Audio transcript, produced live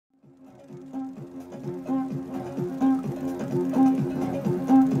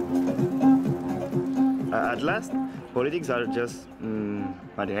at last, politics are just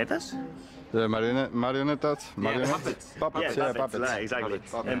marionetas. The marionettes? Puppets. Puppets, exactly.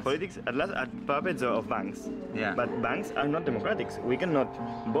 Puppets. And politics, at last, are puppets of banks. Yeah. But banks are not democratic. We cannot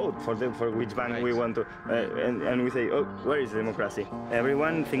vote for which bank we want to. And we say, oh, where is democracy?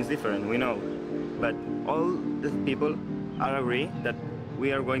 Everyone thinks different, we know. But all the people are agree that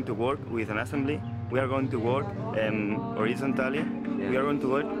we are going to work with an assembly. We are going to work horizontally. Yeah. We are going to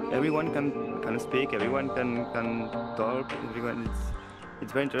work. Everyone can speak. Everyone can talk. Everyone.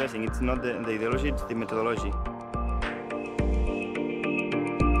 It's very interesting. It's not the ideology, it's the methodology.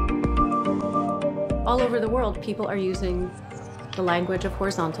 All over the world, people are using the language of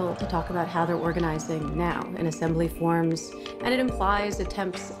horizontal to talk about how they're organizing now in assembly forms, and it implies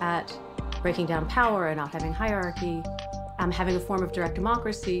attempts at breaking down power and not having hierarchy, having a form of direct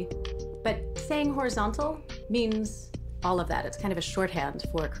democracy. But saying horizontal means all of that. It's kind of a shorthand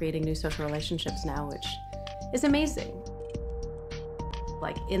for creating new social relationships now, which is amazing.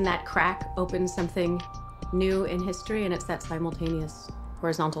 Like, in that crack opens something new in history, and it's that simultaneous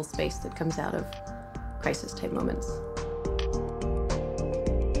horizontal space that comes out of crisis-type moments.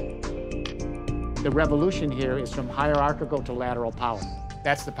 The revolution here is from hierarchical to lateral power.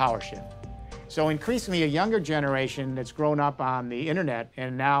 That's the power shift. So increasingly, a younger generation that's grown up on the internet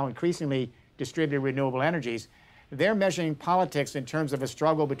and now increasingly distributed renewable energies, they're measuring politics in terms of a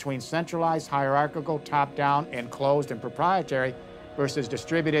struggle between centralized, hierarchical, top-down, and closed and proprietary, versus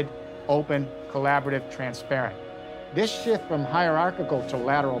distributed, open, collaborative, transparent. This shift from hierarchical to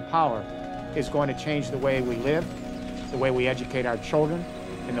lateral power is going to change the way we live, the way we educate our children,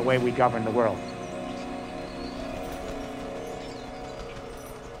 and the way we govern the world.